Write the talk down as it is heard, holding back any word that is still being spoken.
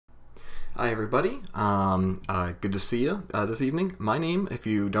Hi everybody, good to see you this evening. My name, if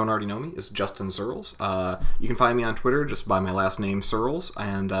you don't already know me, is Justin Searles. You can find me on Twitter just by my last name, Searles,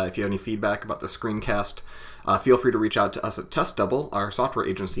 and if you have any feedback about the screencast, feel free to reach out to us at TestDouble, our software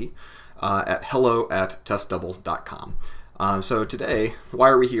agency, at hello@testdouble.com. So today, why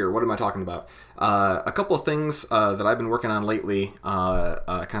are we here? What am I talking about? A couple of things that I've been working on lately,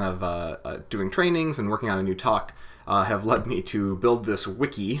 doing trainings and working on a new talk, have led me to build this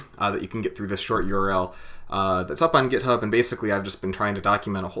wiki that you can get through this short URL that's up on GitHub, and basically I've just been trying to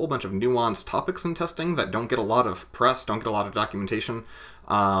document a whole bunch of nuanced topics in testing that don't get a lot of press, don't get a lot of documentation,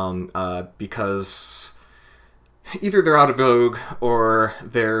 because either they're out of vogue or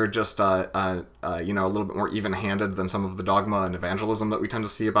they're just a little bit more even-handed than some of the dogma and evangelism that we tend to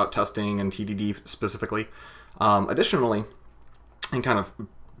see about testing and TDD specifically. Additionally, and kind of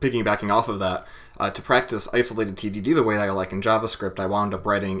piggybacking off of that, to practice isolated TDD the way I like in JavaScript, I wound up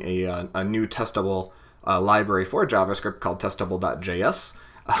writing a new testable library for JavaScript called testable.js.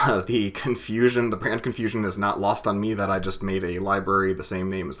 The brand confusion is not lost on me that I just made a library the same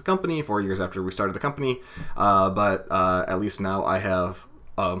name as the company 4 years after we started the company, but at least now I have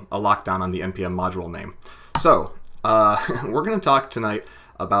a lockdown on the NPM module name. So we're going to talk tonight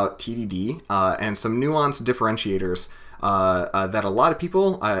about TDD and some nuanced differentiators that a lot of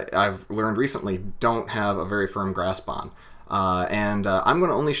people, I've learned recently, don't have a very firm grasp on. I'm going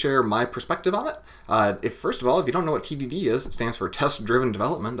to only share my perspective on it. First of all, if you don't know what TDD is, it stands for test-driven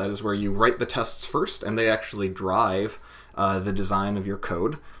development. That is where you write the tests first, and they actually drive the design of your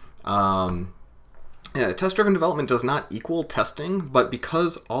code. Test-driven development does not equal testing, but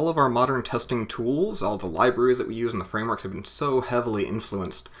because all of our modern testing tools, all the libraries that we use and the frameworks have been so heavily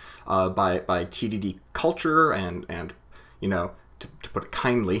influenced by TDD culture and to put it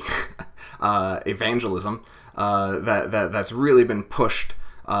kindly, evangelism, that's really been pushed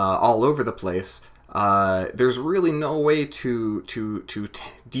all over the place, there's really no way to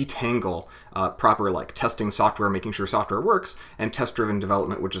detangle proper testing software, making sure software works, and test-driven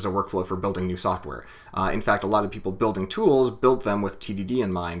development, which is a workflow for building new software. In fact, a lot of people building tools build them with TDD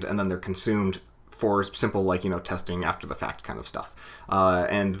in mind, and then they're consumed for simple, testing after the fact kind of stuff.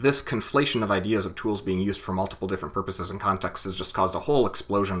 And this conflation of ideas of tools being used for multiple different purposes and contexts has just caused a whole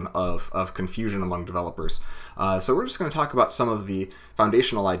explosion of confusion among developers. So we're just going to talk about some of the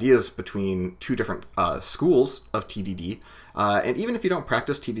foundational ideas between two different schools of TDD. And even if you don't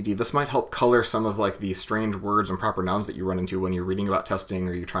practice TDD, this might help color some of the strange words and proper nouns that you run into when you're reading about testing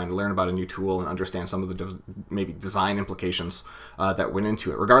or you're trying to learn about a new tool and understand some of the maybe design implications that went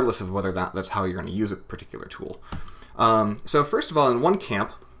into it, regardless of whether that's how you're going to use a particular tool. So first of all, in one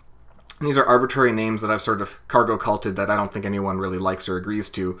camp, these are arbitrary names that I've sort of cargo culted that I don't think anyone really likes or agrees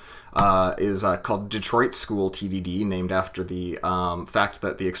to, is called Detroit School TDD, named after the fact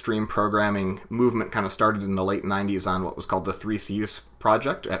that the extreme programming movement kind of started in the late 90s on what was called the 3 Cs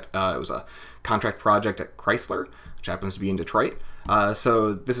project. It was a contract project at Chrysler, which happens to be in Detroit.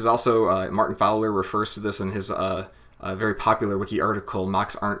 So this is also, Martin Fowler refers to this in his a very popular wiki article,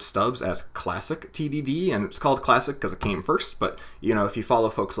 Mocks Aren't Stubs, as classic TDD, and it's called classic because it came first, but if you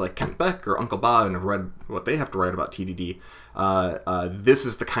follow folks like Kent Beck or Uncle Bob and have read what they have to write about TDD, this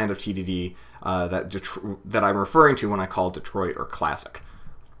is the kind of TDD that I'm referring to when I call Detroit or classic.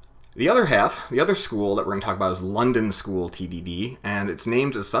 The other school that we're going to talk about is London-school TDD, and it's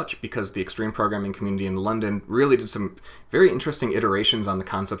named as such because the extreme programming community in London really did some very interesting iterations on the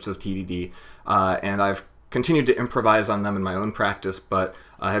concepts of TDD, and I've continued to improvise on them in my own practice, but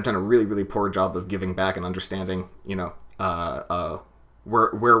I have done a really, really poor job of giving back and understanding,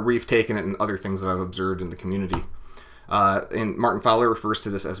 where we've taken it and other things that I've observed in the community. And Martin Fowler refers to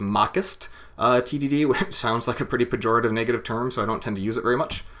this as mockist TDD, which sounds like a pretty pejorative negative term, so I don't tend to use it very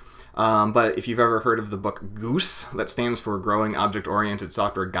much. But if you've ever heard of the book Goose, that stands for Growing Object-Oriented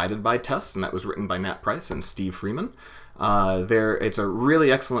Software Guided by Tests, and that was written by Nat Price and Steve Freeman. It's a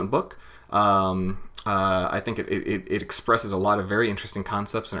really excellent book. I think it expresses a lot of very interesting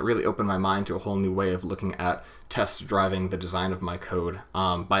concepts, and it really opened my mind to a whole new way of looking at tests driving the design of my code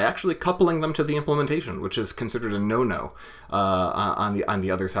by actually coupling them to the implementation, which is considered a no-no on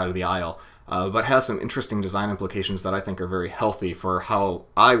the other side of the aisle, but has some interesting design implications that I think are very healthy for how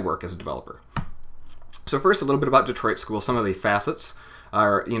I work as a developer. So first, a little bit about Detroit School. Some of the facets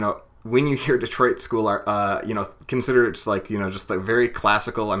are, when you hear Detroit School, consider it's just the very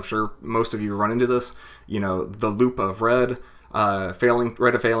classical. I'm sure most of you run into this. The loop of write a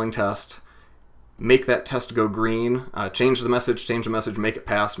failing test, make that test go green, change the message, make it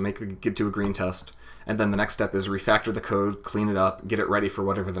pass, get to a green test, and then the next step is refactor the code, clean it up, get it ready for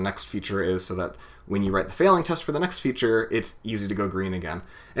whatever the next feature is, so that when you write the failing test for the next feature, it's easy to go green again,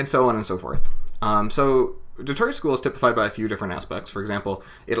 and so on and so forth. So Detroit School is typified by a few different aspects. For example,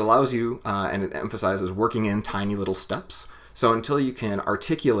 it allows you, and it emphasizes working in tiny little steps. So until you can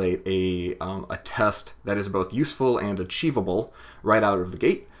articulate a test that is both useful and achievable right out of the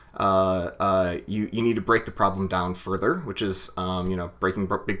gate, you need to break the problem down further, which is, breaking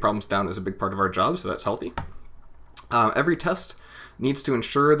big problems down is a big part of our job, so that's healthy. Every test needs to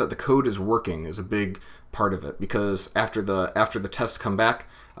ensure that the code is working is a big part of it, because after the tests come back,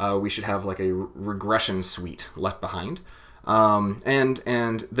 we should have like a regression suite left behind. And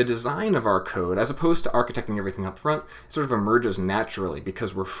the design of our code, as opposed to architecting everything up front, sort of emerges naturally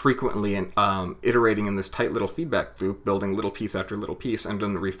because we're frequently iterating in this tight little feedback loop, building little piece after little piece, and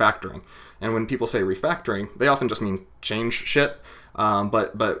then refactoring. And when people say refactoring, they often just mean change shit.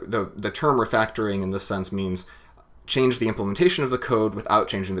 But the term refactoring in this sense means change the implementation of the code without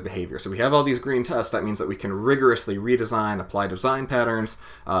changing the behavior. So we have all these green tests. That means that we can rigorously redesign, apply design patterns,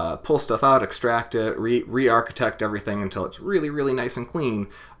 pull stuff out, extract it, re-architect everything until it's really, really nice and clean,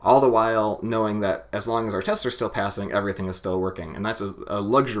 all the while knowing that as long as our tests are still passing, everything is still working. And that's a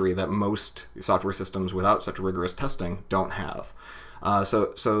luxury that most software systems without such rigorous testing don't have.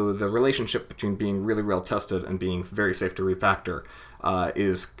 So the relationship between being really well tested and being very safe to refactor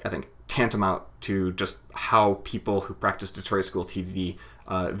is, I think, tantamount to just how people who practice Detroit School TDD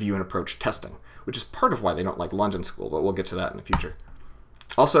view and approach testing, which is part of why they don't like London School, but we'll get to that in the future.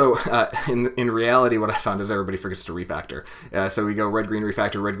 Also, in reality, what I found is everybody forgets to refactor. So we go red, green,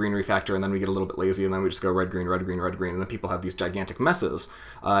 refactor, and then we get a little bit lazy, and then we just go red, green, and then people have these gigantic messes.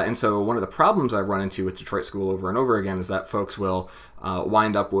 And so one of the problems I've run into with Detroit School over and over again is that folks will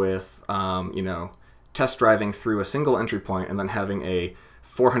wind up with, test driving through a single entry point and then having a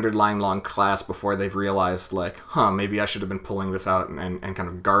 400-line long class before they've realized, like, maybe I should have been pulling this out and kind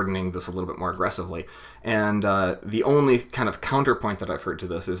of gardening this a little bit more aggressively. And the only kind of counterpoint that I've heard to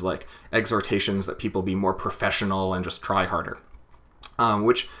this is like exhortations that people be more professional and just try harder,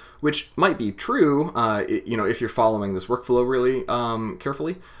 which might be true, if you're following this workflow really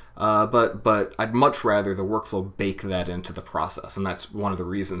carefully. But I'd much rather the workflow bake that into the process, and that's one of the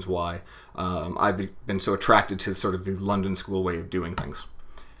reasons why I've been so attracted to sort of the London School way of doing things.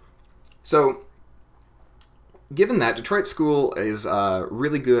 So, given that, Detroit School is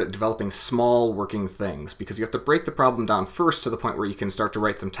really good at developing small working things, because you have to break the problem down first to the point where you can start to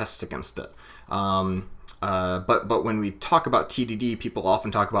write some tests against it. But when we talk about TDD, people often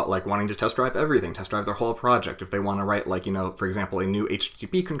talk about like wanting to test drive everything, test drive their whole project. If they want to write, like, for example, a new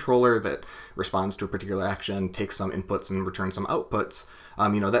HTTP controller that responds to a particular action, takes some inputs and returns some outputs,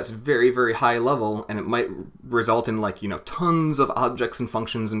 that's very, very high level, and it might result in like, tons of objects and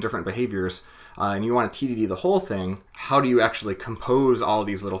functions and different behaviors. And you want to TDD the whole thing. How do you actually compose all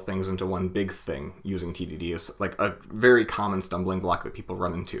these little things into one big thing using TDD is like a very common stumbling block that people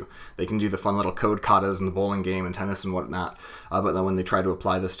run into. They can do the fun little code katas and the bowling game and tennis and whatnot, but then when they try to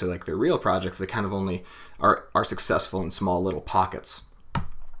apply this to like their real projects, they kind of only are successful in small little pockets.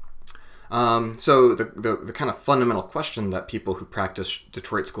 So the kind of fundamental question that people who practice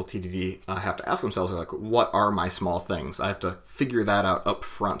Detroit School TDD have to ask themselves are like, what are my small things? I have to figure that out up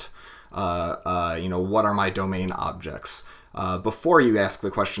front. What are my domain objects? Before you ask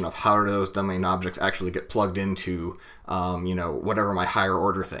the question of how do those domain objects actually get plugged into, whatever my higher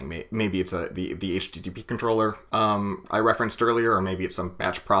order thing. Maybe it's the HTTP controller I referenced earlier, or maybe it's some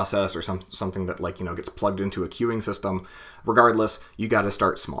batch process or something that gets plugged into a queuing system. Regardless, you got to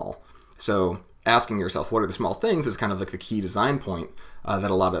start small. So asking yourself what are the small things is kind of like the key design point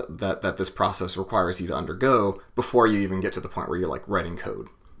that this process requires you to undergo before you even get to the point where you're like writing code.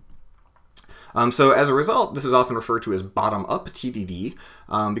 So as a result, this is often referred to as bottom-up TDD,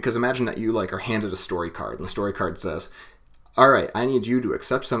 because imagine that you are handed a story card, and the story card says, all right, I need you to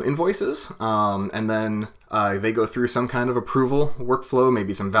accept some invoices, and then they go through some kind of approval workflow,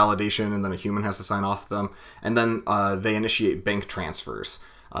 maybe some validation, and then a human has to sign off them, and then they initiate bank transfers,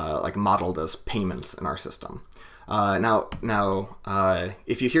 modeled as payments in our system. Now,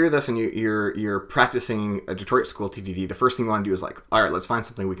 if you hear this and you're practicing a Detroit School TDD, the first thing you want to do is all right, let's find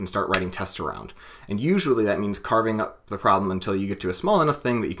something we can start writing tests around. And usually that means carving up the problem until you get to a small enough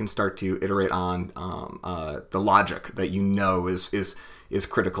thing that you can start to iterate on the logic that is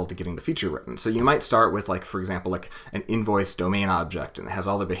critical to getting the feature written. So you might start with, for example, an invoice domain object, and it has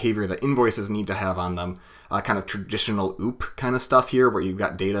all the behavior that invoices need to have on them, kind of traditional OOP kind of stuff here, where you've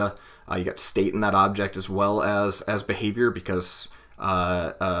got data, you got state in that object as well as behavior, because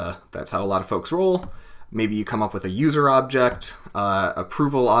that's how a lot of folks roll. Maybe you come up with a user object,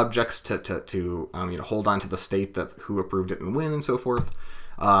 approval objects to hold on to the state that who approved it and when, and so forth.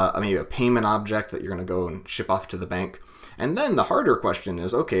 maybe a payment object that you're going to go and ship off to the bank. And then the harder question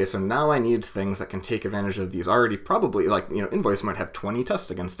is, okay, so now I need things that can take advantage of these already probably, like, invoice might have 20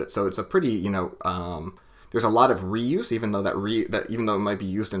 tests against it. So it's a pretty, there's a lot of reuse, even though even though it might be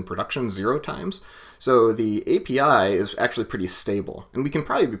used in production 0 times. So the API is actually pretty stable, and we can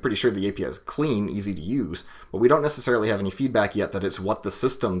probably be pretty sure the API is clean, easy to use, but we don't necessarily have any feedback yet that it's what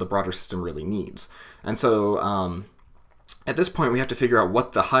the broader system really needs. And so at this point, we have to figure out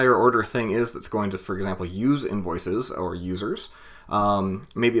what the higher order thing is that's going to, for example, use invoices or users.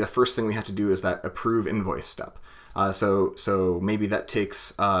 Maybe the first thing we have to do is that approve invoice step. So maybe that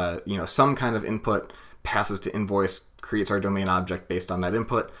takes some kind of input, passes to invoice, creates our domain object based on that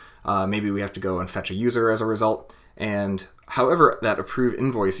input. Maybe we have to go and fetch a user as a result. And however that approve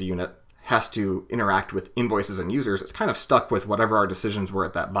invoice unit has to interact with invoices and users, it's kind of stuck with whatever our decisions were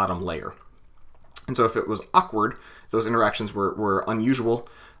at that bottom layer. And so if it was awkward, if those interactions were unusual,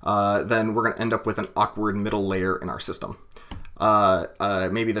 then we're going to end up with an awkward middle layer in our system.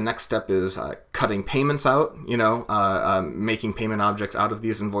 Maybe the next step is cutting payments out, making payment objects out of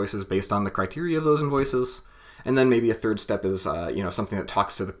these invoices based on the criteria of those invoices. And then maybe a third step is something that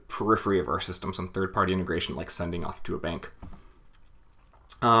talks to the periphery of our system, some third-party integration like sending off to a bank.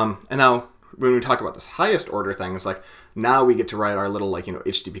 And now when we talk about this highest order thing, it's like now we get to write our little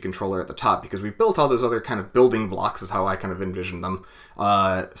HTTP controller at the top, because we built all those other kind of building blocks is how I kind of envisioned them.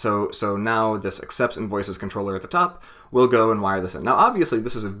 So now this accepts invoices controller at the top will go and wire this in. Now obviously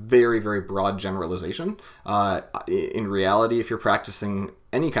this is a very, very broad generalization. In reality, if you're practicing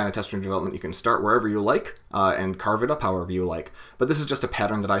any kind of test driven development, you can start wherever you like and carve it up however you like. But this is just a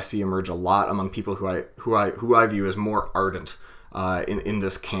pattern that I see emerge a lot among people who I view as more ardent in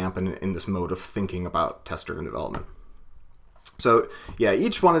this camp and in this mode of thinking about test-driven development. So yeah,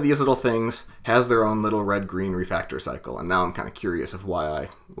 each one of these little things has their own little red-green refactor cycle, and now I'm kind of curious of why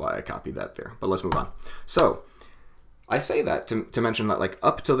I copied that there. But let's move on. So I say that to mention that, like,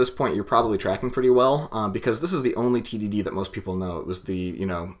 up till this point, you're probably tracking pretty well, because this is the only TDD that most people know. It was the,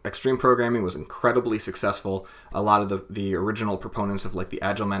 extreme programming was incredibly successful. A lot of the original proponents of, like, the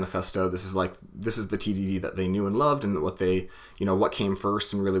Agile Manifesto, this is the TDD that they knew and loved, and what they, what came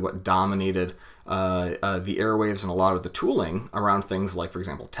first and really what dominated the airwaves, and a lot of the tooling around things like, for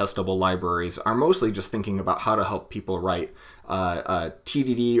example, testable libraries are mostly just thinking about how to help people write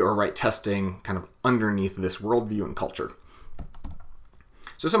TDD or write testing kind of underneath this worldview and culture.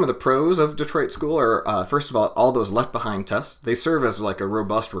 So some of the pros of Detroit School are, first of all those left behind tests, they serve as like a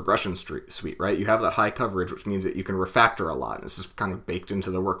robust regression suite, right? You have that high coverage, which means that you can refactor a lot, and it's just kind of baked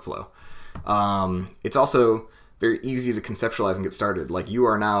into the workflow. It's also very easy to conceptualize and get started. Like, you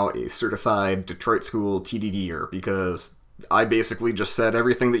are now a certified Detroit School TDDer because I basically just said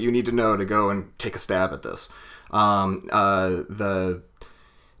everything that you need to know to go and take a stab at this. The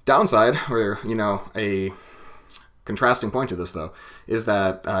downside, or a contrasting point to this, though, is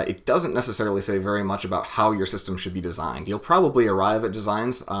that it doesn't necessarily say very much about how your system should be designed. You'll probably arrive at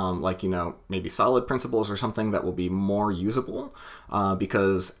designs like, maybe solid principles or something that will be more usable,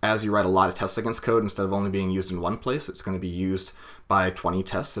 because as you write a lot of tests against code, instead of only being used in one place, it's going to be used by 20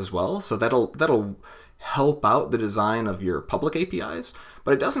 tests as well. So that'll help out the design of your public APIs,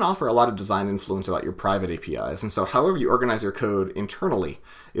 but it doesn't offer a lot of design influence about your private APIs. And so however you organize your code internally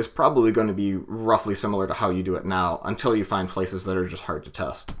is probably going to be roughly similar to how you do it now, until you find places that are just hard to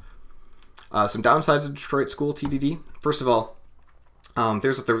test. Some downsides of Detroit School TDD. First of all,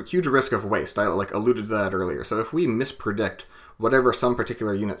 there's the huge risk of waste. I alluded to that earlier. So if we mispredict whatever some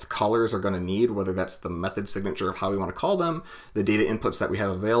particular unit's callers are going to need, whether that's the method signature of how we want to call them, the data inputs that we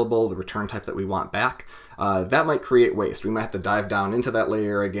have available, the return type that we want back, that might create waste. We might have to dive down into that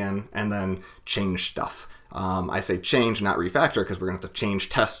layer again and then change stuff. I say change, not refactor, because we're going to have to change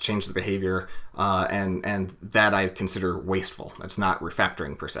tests, change the behavior, and that I consider wasteful. It's not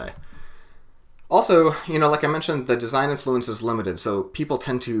refactoring per se. Also, like I mentioned, the design influence is limited, so people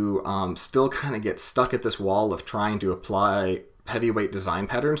tend to still kind of get stuck at this wall of trying to apply heavyweight design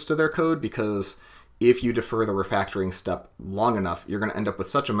patterns to their code, because if you defer the refactoring step long enough, you're going to end up with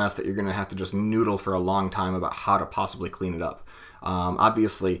such a mess that you're going to have to just noodle for a long time about how to possibly clean it up.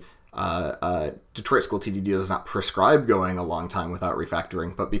 Obviously, Detroit School TDD does not prescribe going a long time without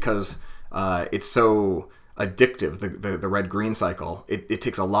refactoring, but because it's so addictive, the red-green cycle, it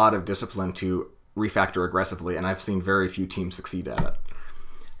takes a lot of discipline to refactor aggressively, and I've seen very few teams succeed at it.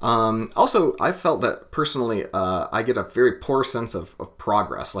 Also, I felt that personally, I get a very poor sense of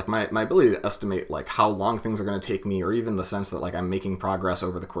progress. Like my ability to estimate like how long things are going to take me, or even the sense that like I'm making progress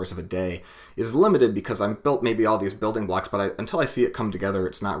over the course of a day, is limited because I'm built maybe all these building blocks, but until I see it come together,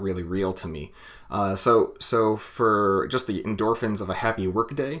 it's not really real to me. So for just the endorphins of a happy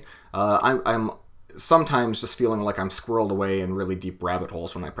work day, I'm sometimes just feeling like I'm squirreled away in really deep rabbit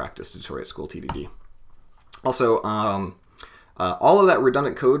holes when I practice Detroit School TDD. Also, all of that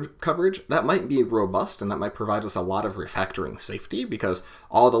redundant code coverage, that might be robust, and that might provide us a lot of refactoring safety, because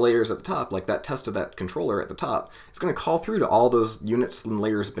all the layers at the top, like that test of that controller at the top, is going to call through to all those units and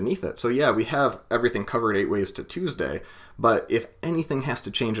layers beneath it. So yeah, we have everything covered 8 ways to Tuesday, but if anything has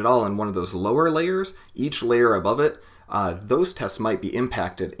to change at all in one of those lower layers, each layer above it, those tests might be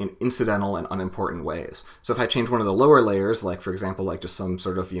impacted in incidental and unimportant ways. So if I change one of the lower layers, like for example, like just some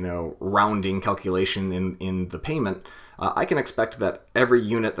sort of, rounding calculation in the payment, I can expect that every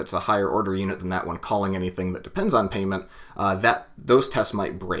unit that's a higher order unit than that one calling anything that depends on payment, that those tests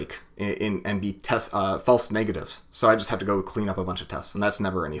might break and be false negatives. So I just have to go clean up a bunch of tests, and that's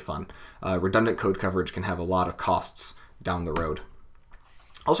never any fun. Redundant code coverage can have a lot of costs down the road.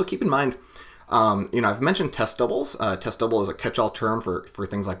 Also keep in mind, I've mentioned test doubles. Test double is a catch-all term for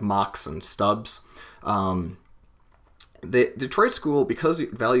things like mocks and stubs. The Detroit School, because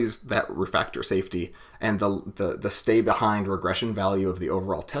it values that refactor safety and the stay behind regression value of the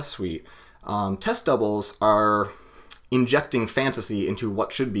overall test suite, test doubles are injecting fantasy into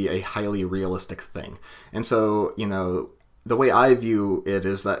what should be a highly realistic thing. And so, the way I view it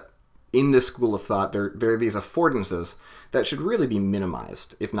is that in this school of thought, there are these affordances that should really be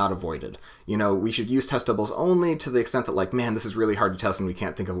minimized, if not avoided. We should use test doubles only to the extent that, like, man, this is really hard to test and we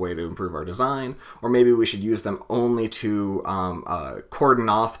can't think of a way to improve our design. Or maybe we should use them only to cordon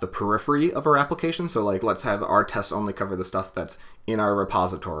off the periphery of our application. So, like, let's have our tests only cover the stuff that's in our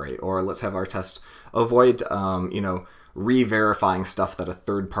repository. Or let's have our tests avoid, re-verifying stuff that a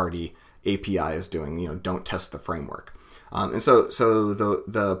third-party API is doing. Don't test the framework. And so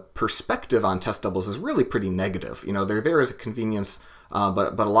the perspective on test doubles is really pretty negative. They're there as a convenience,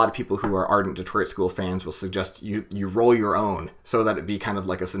 but a lot of people who are ardent Detroit School fans will suggest you roll your own so that it be kind of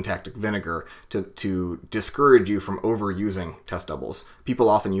like a syntactic vinegar to discourage you from overusing test doubles. People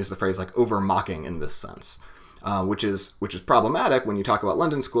often use the phrase like over-mocking in this sense, which is problematic when you talk about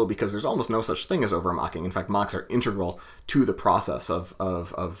London School, because there's almost no such thing as over-mocking. In fact, mocks are integral to the process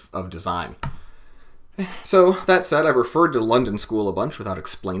of design. So that said, I've referred to London School a bunch without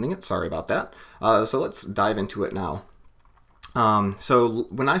explaining it. Sorry about that. So let's dive into it now. So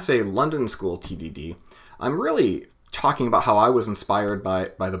when I say London School TDD, I'm really talking about how I was inspired by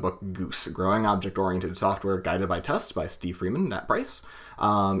the book Goose, Growing Object-Oriented Software Guided by Tests by Steve Freeman, Nat Price.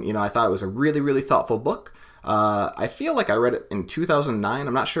 I thought it was a really, really thoughtful book. I feel like I read it in 2009.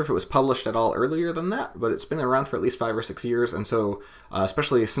 I'm not sure if it was published at all earlier than that, but it's been around for at least 5 or 6 years. And so,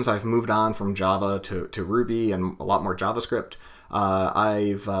 especially since I've moved on from Java to Ruby and a lot more JavaScript,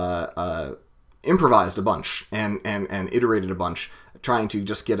 I've improvised a bunch and iterated a bunch, trying to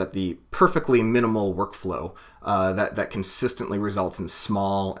just get at the perfectly minimal workflow that consistently results in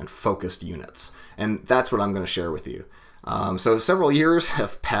small and focused units. And that's what I'm going to share with you. So several years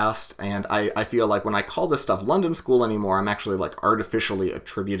have passed, and I feel like when I call this stuff London School anymore, I'm actually like artificially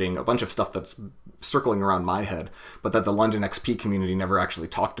attributing a bunch of stuff that's circling around my head, but that the London XP community never actually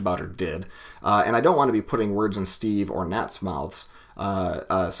talked about or did. And I don't want to be putting words in Steve or Nat's mouths.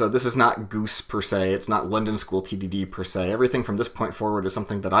 So this is not Goose per se, it's not London School TDD per se. Everything from this point forward is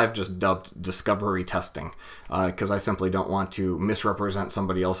something that I've just dubbed discovery testing, because I simply don't want to misrepresent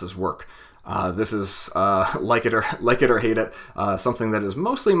somebody else's work. This is, like it or hate it, something that is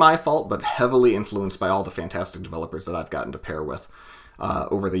mostly my fault, but heavily influenced by all the fantastic developers that I've gotten to pair with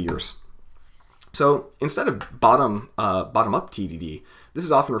over the years. So instead of bottom-up TDD, this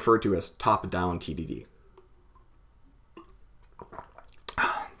is often referred to as top-down TDD.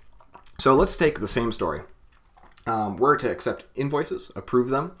 So let's take the same story. We're to accept invoices, approve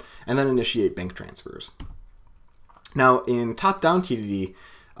them, and then initiate bank transfers. Now, in top-down TDD,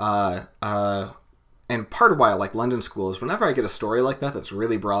 and part of why I like London School is whenever I get a story like that that's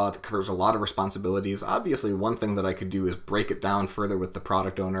really broad, that covers a lot of responsibilities, obviously one thing that I could do is break it down further with the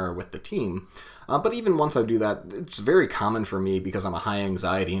product owner or with the team. But even once I do that, it's very common for me, because I'm a high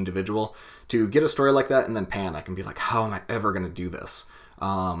anxiety individual, to get a story like that and then panic and be like, how am I ever going to do this?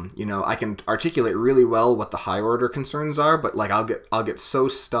 I can articulate really well what the high order concerns are, but like I'll get so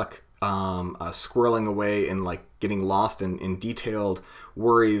stuck squirreling away and like getting lost in detailed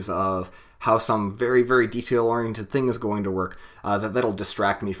worries of how some very, very detail-oriented thing is going to work, that'll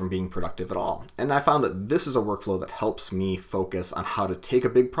distract me from being productive at all. And I found that this is a workflow that helps me focus on how to take a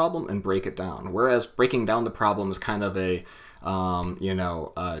big problem and break it down. Whereas breaking down the problem is kind of a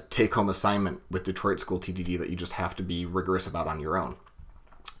take-home assignment with Detroit School TDD that you just have to be rigorous about on your own.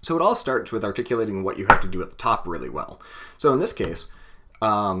 So it all starts with articulating what you have to do at the top really well. So in this case,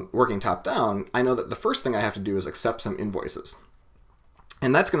 working top-down, I know that the first thing I have to do is accept some invoices.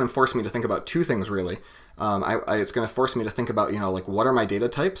 And that's going to force me to think about two things, really. It's going to force me to think about, like, what are my data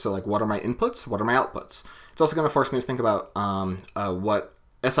types? So, like, what are my inputs? What are my outputs? It's also going to force me to think about what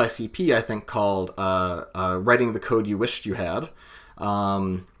SICP, I think, called writing the code you wished you had.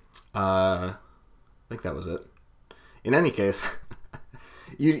 I think that was it. In any case,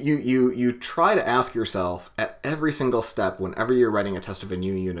 you try to ask yourself at every single step whenever you're writing a test of a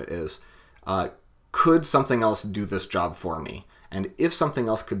new unit is, could something else do this job for me? And if something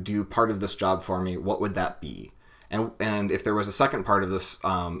else could do part of this job for me, what would that be? And if there was a second part of this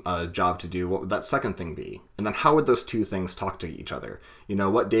job to do, what would that second thing be? And then how would those two things talk to each other?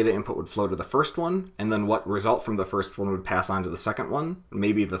 What data input would flow to the first one, and then what result from the first one would pass on to the second one,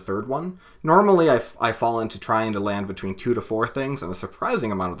 maybe the third one? Normally, I fall into trying to land between 2 to 4 things, and a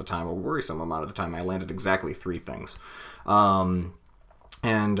surprising amount of the time, a worrisome amount of the time, I landed exactly 3 things. Even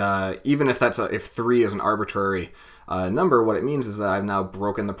if 3 is an arbitrary number, what it means is that I've now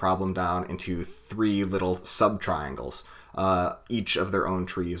broken the problem down into 3 little sub-triangles, each of their own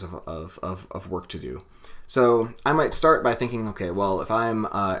trees of work to do. So I might start by thinking, okay, well, if I'm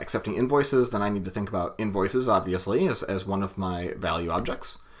accepting invoices, then I need to think about invoices, obviously, as one of my value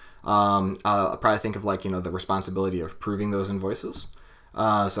objects. I'll probably think of, like, the responsibility of proving those invoices.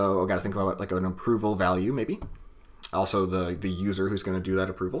 So I've got to think about, like, an approval value, maybe. Also the user who's going to do that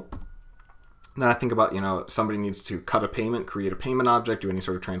approval. Then I think about, somebody needs to cut a payment, create a payment object, do any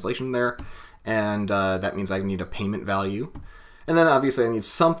sort of translation there, and that means I need a payment value. And then obviously I need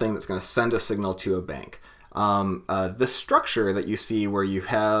something that's going to send a signal to a bank. This structure that you see where you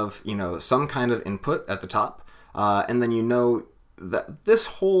have, some kind of input at the top, and then that this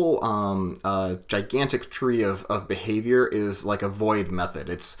whole gigantic tree of behavior is like a void method.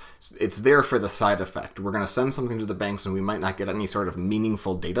 It's there for the side effect. We're going to send something to the banks and we might not get any sort of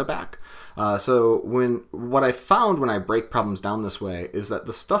meaningful data back. So what I found when I break problems down this way is that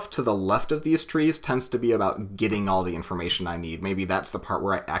the stuff to the left of these trees tends to be about getting all the information I need. Maybe that's the part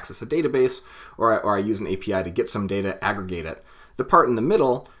where I access a database or I use an API to get some data, aggregate it. The part in the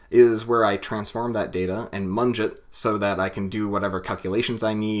middle is where I transform that data and munge it so that I can do whatever calculations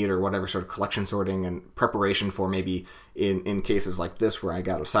I need or whatever sort of collection sorting and preparation for maybe in cases like this where I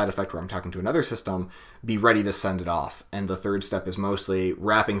got a side effect where I'm talking to another system, be ready to send it off. And the third step is mostly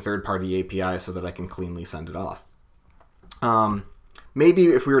wrapping third-party APIs so that I can cleanly send it off. Maybe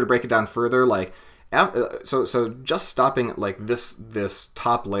if we were to break it down further, like, so just stopping at like this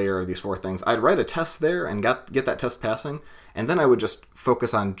top layer of these 4 things, I'd write a test there and get that test passing, and then I would just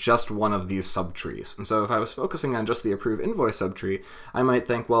focus on just one of these subtrees. And so if I was focusing on just the approve invoice subtree, I might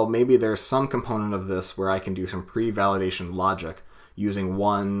think, well, maybe there's some component of this where I can do some pre-validation logic using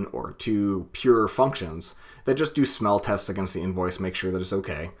 1 or 2 pure functions that just do smell tests against the invoice, make sure that it's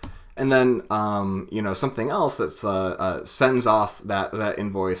okay. And then, something else that sends off that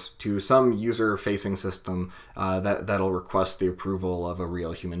invoice to some user-facing system that'll request the approval of a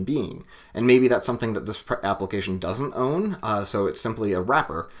real human being. And maybe that's something that this application doesn't own, so it's simply a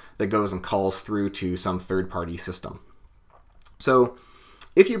wrapper that goes and calls through to some third-party system. So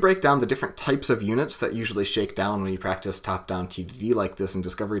if you break down the different types of units that usually shake down when you practice top-down TDD like this in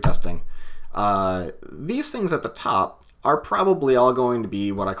discovery testing, these things at the top are probably all going to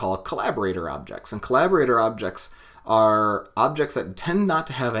be what I call collaborator objects. And collaborator objects are objects that tend not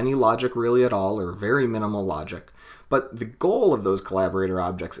to have any logic really at all, or very minimal logic. But the goal of those collaborator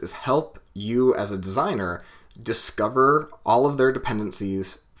objects is help you as a designer discover all of their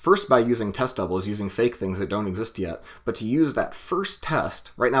dependencies, first by using test doubles, using fake things that don't exist yet, but to use that first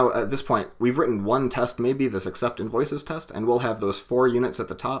test. Right now, at this point, we've written 1 test, maybe this accept invoices test, and we'll have those 4 units at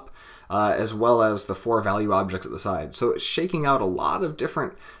the top, as well as the 4 value objects at the side. So it's shaking out a lot of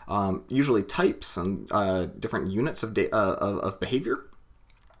different, usually types and different units of behavior.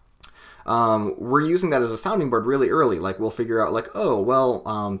 We're using that as a sounding board really early. Like, we'll figure out, like, oh,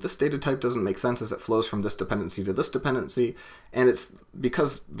 well, this data type doesn't make sense as it flows from this dependency to this dependency, and it's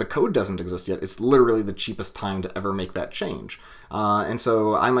because the code doesn't exist yet, it's literally the cheapest time to ever make that change. And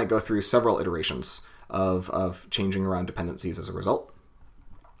so I might go through several iterations of changing around dependencies as a result.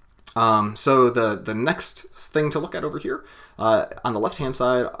 So the next thing to look at over here, on the left-hand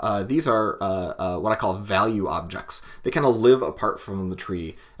side, these are what I call value objects. They kind of live apart from the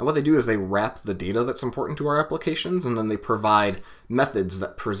tree, and what they do is they wrap the data that's important to our applications, and then they provide methods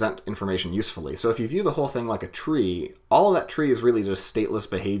that present information usefully. So if you view the whole thing like a tree, all of that tree is really just stateless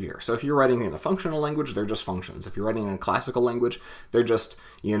behavior. So if you're writing in a functional language, they're just functions. If you're writing in a classical language, they're just,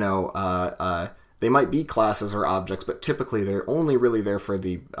 they might be classes or objects, but typically they're only really there for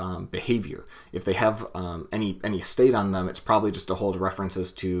the behavior. If they have any state on them, it's probably just to hold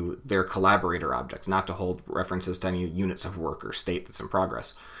references to their collaborator objects, not to hold references to any units of work or state that's in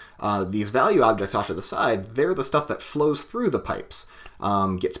progress. These value objects off to the side, they're the stuff that flows through the pipes,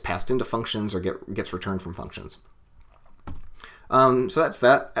 gets passed into functions or gets returned from functions. So that's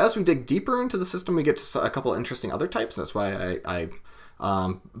that. As we dig deeper into the system, we get to a couple of interesting other types. That's why I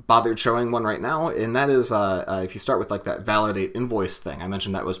bothered showing one right now, and that is if you start with like that validate invoice thing. I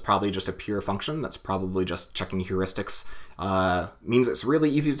mentioned that was probably just a pure function. That's probably just checking heuristics. Means it's really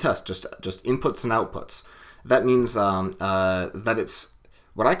easy to test, just inputs and outputs. That means that it's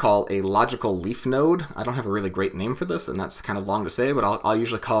what I call a logical leaf node. I don't have a really great name for this, and that's kind of long to say, but I'll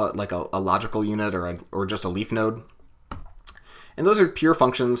usually call it like a logical unit or just a leaf node. And those are pure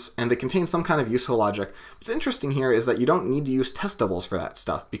functions, and they contain some kind of useful logic. What's interesting here is that you don't need to use test doubles for that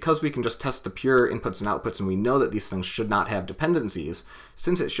stuff. Because we can just test the pure inputs and outputs, and we know that these things should not have dependencies.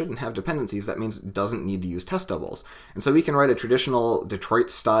 Since it shouldn't have dependencies, that means it doesn't need to use test doubles. And so we can write a traditional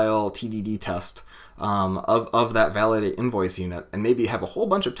Detroit-style TDD test of that validate invoice unit, and maybe have a whole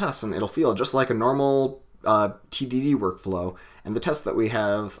bunch of tests, and it'll feel just like a normal TDD workflow. And the tests that we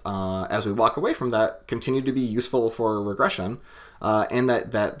have as we walk away from that continue to be useful for regression, and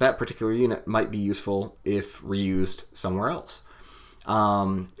that particular unit might be useful if reused somewhere else.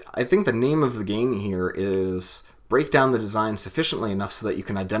 I think the name of the game here is break down the design sufficiently enough so that you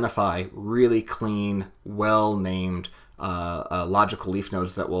can identify really clean, well-named logical leaf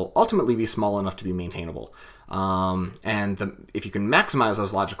nodes that will ultimately be small enough to be maintainable. If you can maximize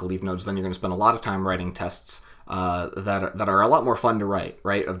those logical leaf nodes, then you're going to spend a lot of time writing tests that are a lot more fun to write,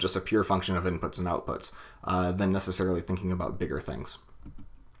 right, of just a pure function of inputs and outputs, than necessarily thinking about bigger things.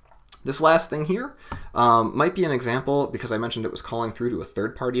 This last thing here might be an example, because I mentioned it was calling through to a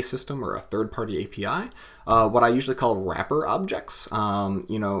third-party system or a third-party API, what I usually call wrapper objects.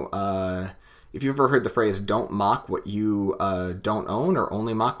 If you've ever heard the phrase, don't mock what you don't own, or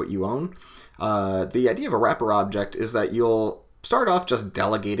only mock what you own, the idea of a wrapper object is that you'll start off just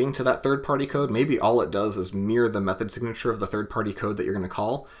delegating to that third-party code. Maybe all it does is mirror the method signature of the third-party code that you're going to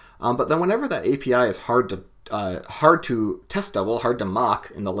call. But then whenever that API is hard to test double, hard to mock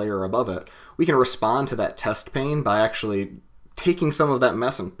in the layer above it, we can respond to that test pane by actually taking some of that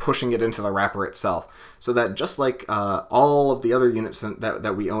mess and pushing it into the wrapper itself. So that just like all of the other units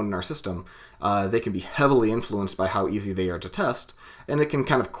that we own in our system, they can be heavily influenced by how easy they are to test, and it can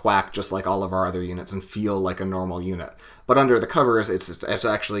kind of quack just like all of our other units and feel like a normal unit. But under the covers, it's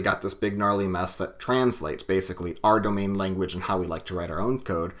actually got this big gnarly mess that translates basically our domain language and how we like to write our own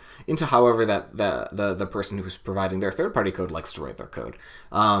code into however that the person who's providing their third-party code likes to write their code.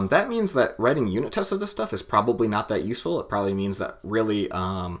 That means that writing unit tests of this stuff is probably not that useful. It probably means that really,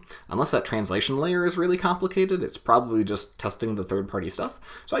 unless that translation layer is really complicated, it's probably just testing the third-party stuff.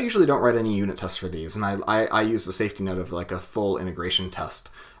 So I usually don't write any unit tests for these, and I use the safety net of like a full integration test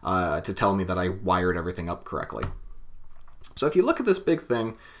to tell me that I wired everything up correctly. So if you look at this big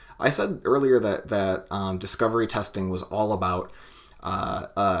thing, I said earlier that discovery testing was all about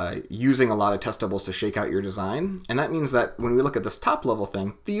using a lot of test doubles to shake out your design. And that means that when we look at this top level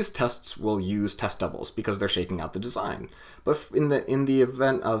thing, these tests will use test doubles because they're shaking out the design. But in the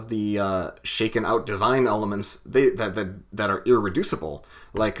event of the shaken out design elements that are irreducible,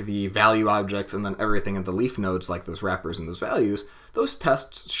 like the value objects and then everything in the leaf nodes, like those wrappers and those values, those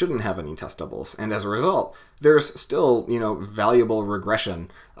tests shouldn't have any test doubles. And as a result, there's still, valuable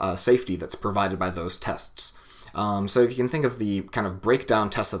regression safety that's provided by those tests. So if you can think of the kind of breakdown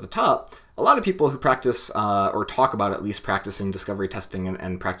tests at the top, a lot of people who practice or talk about at least practicing discovery testing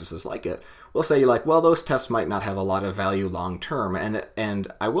and practices like it will say, like, well, those tests might not have a lot of value long term. And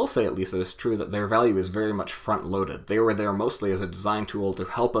I will say at least that it's true that their value is very much front loaded. They were there mostly as a design tool to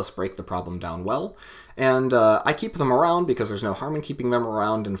help us break the problem down well. And I keep them around because there's no harm in keeping them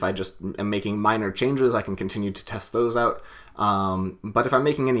around. And if I just am making minor changes, I can continue to test those out. But if I'm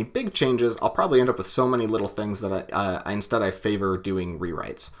making any big changes, I'll probably end up with so many little things that instead I favor doing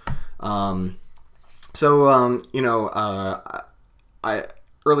rewrites.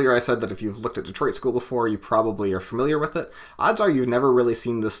 Earlier I said that if you've looked at Detroit School before, you probably are familiar with it. Odds are you've never really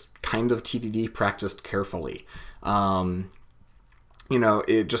seen this kind of TDD practiced carefully.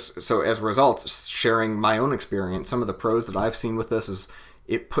 it just, so as a result, sharing my own experience, some of the pros that I've seen with this is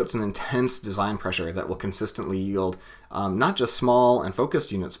it puts an intense design pressure that will consistently yield not just small and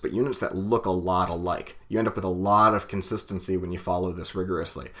focused units, but units that look a lot alike. You end up with a lot of consistency when you follow this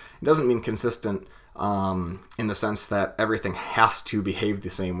rigorously. It doesn't mean consistent in the sense that everything has to behave the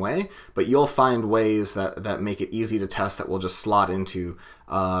same way, but you'll find ways that make it easy to test that will just slot into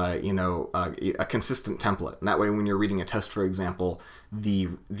a consistent template. And that way, when you're reading a test, for example, the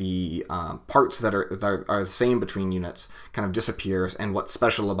parts that are the same between units kind of disappears, and what's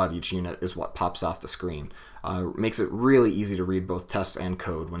special about each unit is what pops off the screen. Makes it really easy to read both tests and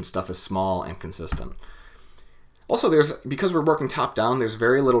code when stuff is small and consistent. Also, because we're working top-down, there's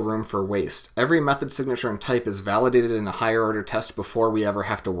very little room for waste. Every method signature and type is validated in a higher-order test before we ever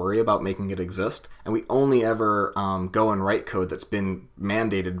have to worry about making it exist, and we only ever go and write code that's been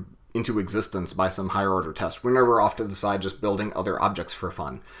mandated into existence by some higher-order test. We're never off to the side just building other objects for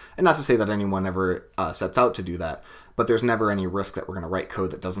fun. And not to say that anyone ever sets out to do that, but there's never any risk that we're going to write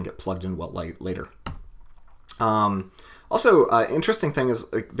code that doesn't get plugged in well later. Also, interesting thing is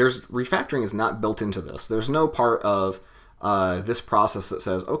refactoring is not built into this. There's no part of this process that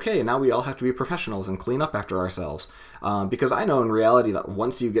says, okay, now we all have to be professionals and clean up after ourselves. Because I know in reality that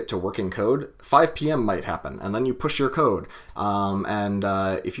once you get to working code, 5 p.m. might happen, and then you push your code.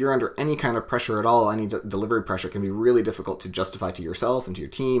 If you're under any kind of pressure at all, any delivery pressure, can be really difficult to justify to yourself and to your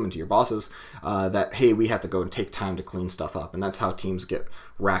team and to your bosses that, hey, we have to go and take time to clean stuff up. And that's how teams get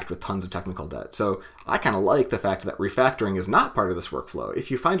racked with tons of technical debt. So I kind of like the fact that refactoring is not part of this workflow. If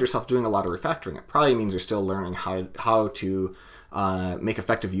you find yourself doing a lot of refactoring, it probably means you're still learning how to make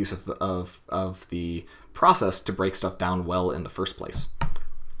effective use of the process to break stuff down well in the first place.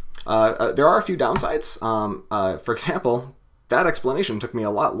 There are a few downsides. For example, that explanation took me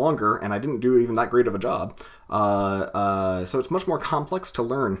a lot longer, and I didn't do even that great of a job. So it's much more complex to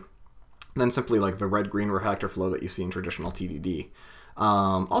learn than simply like the red-green refactor flow that you see in traditional TDD.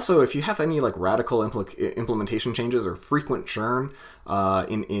 Also, if you have any like radical implementation changes or frequent churn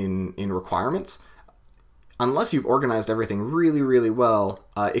in requirements, unless you've organized everything really, really well,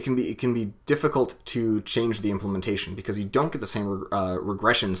 it can be difficult to change the implementation because you don't get the same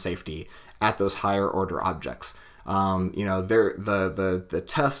regression safety at those higher order objects. The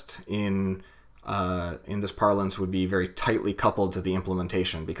test in this parlance would be very tightly coupled to the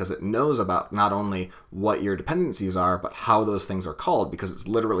implementation because it knows about not only what your dependencies are, but how those things are called, because it's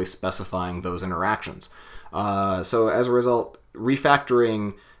literally specifying those interactions. So as a result,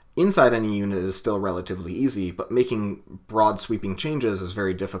 refactoring inside any unit is still relatively easy, but making broad sweeping changes is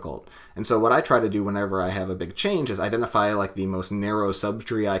very difficult. And so what I try to do whenever I have a big change is identify like the most narrow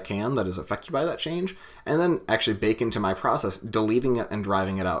subtree I can that is affected by that change, and then actually bake into my process, deleting it and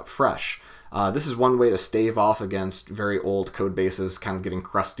driving it out fresh. This is one way to stave off against very old code bases kind of getting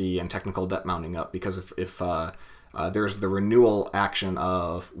crusty and technical debt mounting up, because if there's the renewal action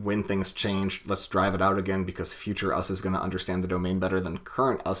of when things change, let's drive it out again because future us is going to understand the domain better than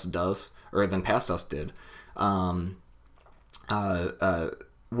current us does, or than past us did.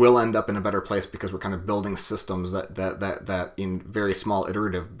 We'll end up in a better place because we're kind of building systems that in very small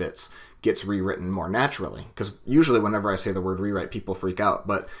iterative bits gets rewritten more naturally. Because usually whenever I say the word rewrite, people freak out,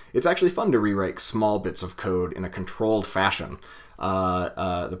 but it's actually fun to rewrite small bits of code in a controlled fashion.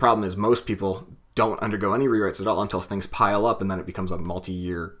 The problem is most people don't undergo any rewrites at all until things pile up, and then it becomes a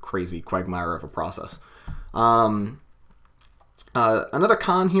multi-year crazy quagmire of a process. Another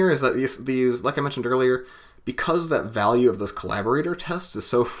con here is that these, like I mentioned earlier, because that value of those collaborator tests is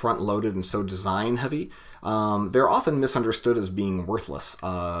so front-loaded and so design-heavy, they're often misunderstood as being worthless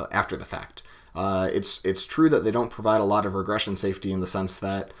after the fact. It's true that they don't provide a lot of regression safety in the sense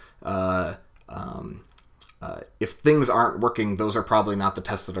that if things aren't working, those are probably not the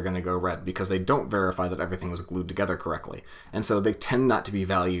tests that are going to go red, because they don't verify that everything was glued together correctly. And so they tend not to be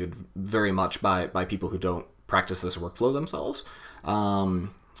valued very much by people who don't practice this workflow themselves.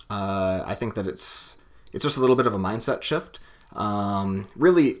 I think that it's just a little bit of a mindset shift.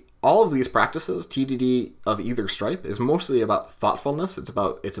 Really, all of these practices, TDD of either stripe, is mostly about thoughtfulness.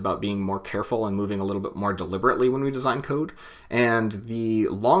 It's about being more careful and moving a little bit more deliberately when we design code. And the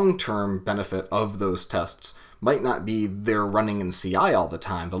long-term benefit of those tests might not be they're running in CI all the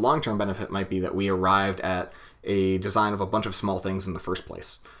time. The long-term benefit might be that we arrived at a design of a bunch of small things in the first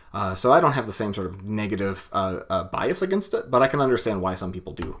place. So I don't have the same sort of negative bias against it, but I can understand why some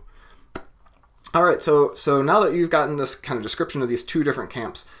people do. All right, so now that you've gotten this kind of description of these two different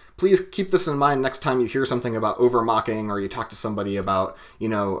camps, please keep this in mind next time you hear something about over-mocking, or you talk to somebody about,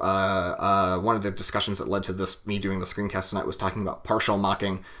 one of the discussions that led to me doing the screencast tonight was talking about partial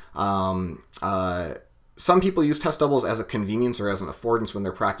mocking. some people use test doubles as a convenience or as an affordance when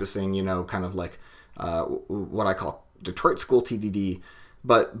they're practicing, you know, kind of like what I call Detroit school TDD.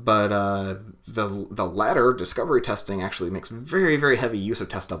 But the latter, discovery testing, actually makes very, very heavy use of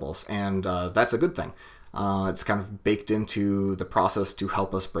test doubles, and that's a good thing. It's kind of baked into the process to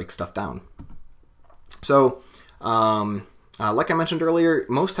help us break stuff down. So, like I mentioned earlier,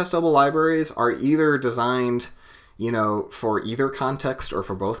 most test double libraries are either designed, you know, for either context or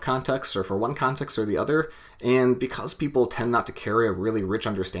for both contexts or for one context or the other. And because people tend not to carry a really rich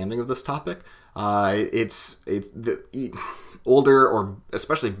understanding of this topic, older or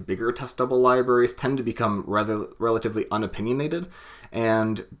especially bigger test double libraries tend to become relatively unopinionated.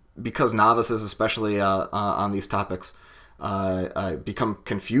 And because novices, especially on these topics, become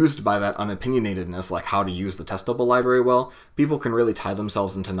confused by that unopinionatedness, like how to use the test double library well, people can really tie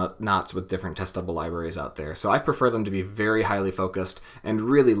themselves into knots with different test double libraries out there. So I prefer them to be very highly focused and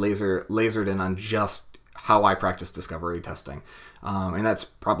really lasered in on just how I practice discovery testing. And that's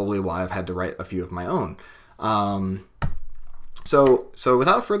probably why I've had to write a few of my own. So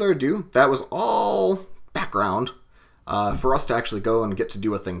without further ado, that was all background for us to actually go and get to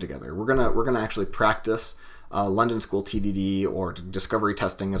do a thing together. We're gonna actually practice London School TDD, or discovery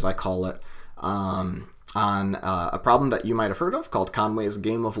testing as I call it, on a problem that you might have heard of called Conway's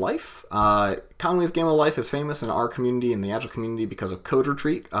Game of Life. Conway's Game of Life is famous in our community, in the Agile community, because of Code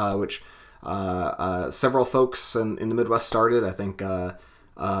Retreat, which several folks in the Midwest started. I think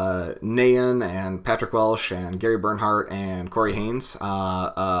Nayan and Patrick Welsh and Gary Bernhardt and Corey Haynes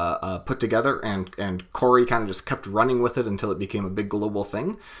put together, and Corey kind of just kept running with it until it became a big global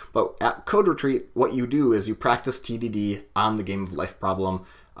thing. But at Code Retreat, what you do is you practice TDD on the Game of Life problem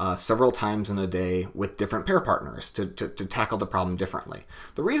several times in a day with different pair partners to tackle the problem differently.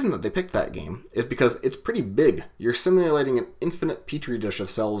 The reason that they picked that game is because it's pretty big. You're simulating an infinite petri dish of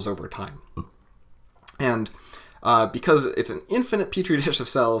cells over time. And because it's an infinite petri dish of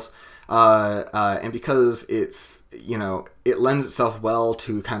cells, and because it lends itself well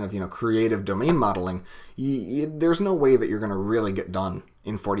to kind of, creative domain modeling, there's no way that you're going to really get done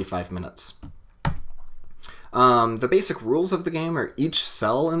in 45 minutes. The basic rules of the game are each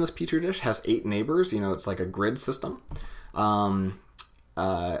cell in this petri dish has 8 neighbors. It's like a grid system. And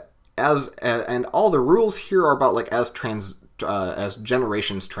all the rules here are about like as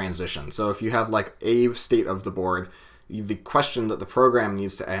generations transition. So if you have like a state of the board, the question that the program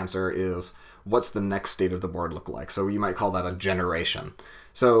needs to answer is, what's the next state of the board look like? So you might call that a generation.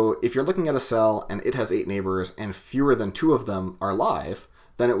 So if you're looking at a cell and it has 8 neighbors and fewer than 2 of them are live,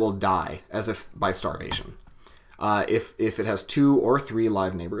 then it will die as if by starvation. If it has 2 or 3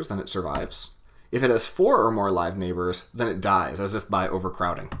 live neighbors, then it survives. If it has 4 or more live neighbors, then it dies as if by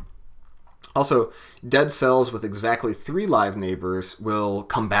overcrowding. Also, dead cells with exactly 3 live neighbors will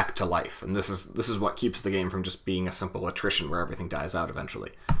come back to life, and this is what keeps the game from just being a simple attrition where everything dies out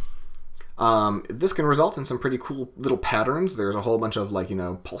eventually. This can result in some pretty cool little patterns. There's a whole bunch of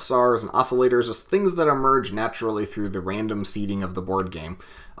pulsars and oscillators, just things that emerge naturally through the random seeding of the board game,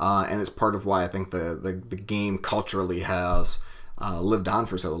 and it's part of why I think the game culturally has lived on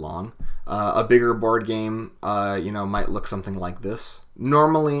for so long. A bigger board game, might look something like this.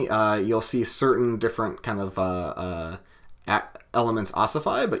 Normally, you'll see certain different kind of elements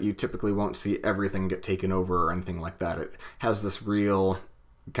ossify, but you typically won't see everything get taken over or anything like that. It has this real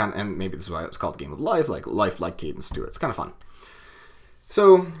kind of, and maybe this is why it's called Game of Life, like lifelike cadence to it. It's kind of fun.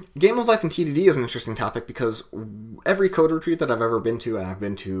 So, Game of Life and TDD is an interesting topic because every Code Retreat that I've ever been to, and I've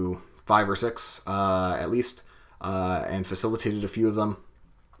been to 5 or 6 at least, and facilitated a few of them,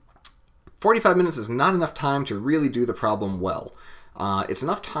 45 minutes is not enough time to really do the problem well. It's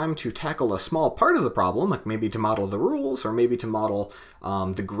enough time to tackle a small part of the problem, like maybe to model the rules or maybe to model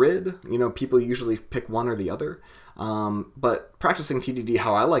the grid. People usually pick one or the other. But practicing TDD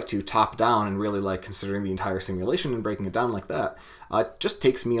how I like to, top down, and really like considering the entire simulation and breaking it down like that, just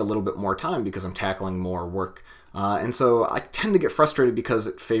takes me a little bit more time because I'm tackling more work. And so I tend to get frustrated because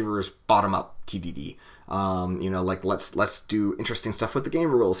it favors bottom-up TDD. Like let's do interesting stuff with the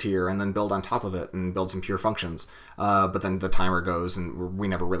game rules here and then build on top of it and build some pure functions. But then the timer goes and we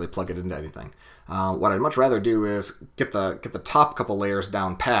never really plug it into anything. What I'd much rather do is get the top couple layers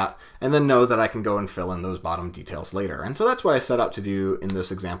down pat and then know that I can go and fill in those bottom details later. And so that's what I set out to do in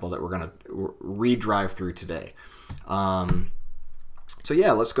this example that we're going to redrive through today. So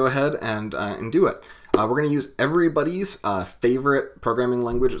yeah, let's go ahead and do it. We're going to use everybody's favorite programming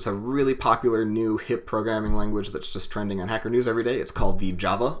language. It's a really popular new hip programming language that's just trending on Hacker News every day. It's called the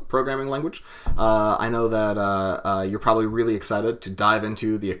Java programming language. I know that you're probably really excited to dive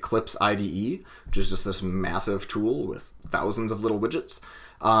into the Eclipse IDE, which is just this massive tool with thousands of little widgets.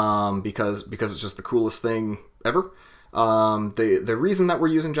 because it's just the coolest thing ever. The reason that we're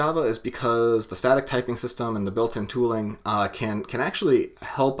using Java is because the static typing system and the built-in tooling can actually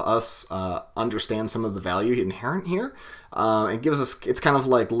help us understand some of the value inherent here. It gives us, it's kind of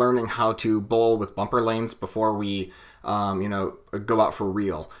like learning how to bowl with bumper lanes before we go out for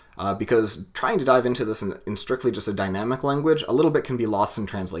real. Because trying to dive into this in strictly just a dynamic language, a little bit can be lost in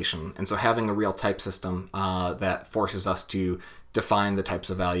translation. And so having a real type system that forces us to define the types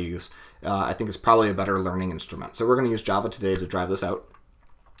of values, I think is probably a better learning instrument. So we're going to use Java today to drive this out.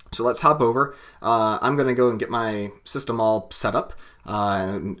 So let's hop over. I'm going to go and get my system all set up.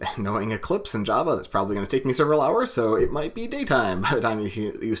 Knowing Eclipse and Java, that's probably going to take me several hours, so it might be daytime by the time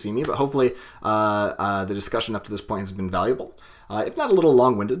you see me, but hopefully the discussion up to this point has been valuable. If not a little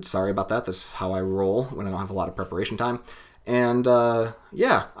long-winded, sorry about that. This is how I roll when I don't have a lot of preparation time. And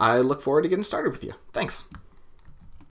yeah, I look forward to getting started with you. Thanks.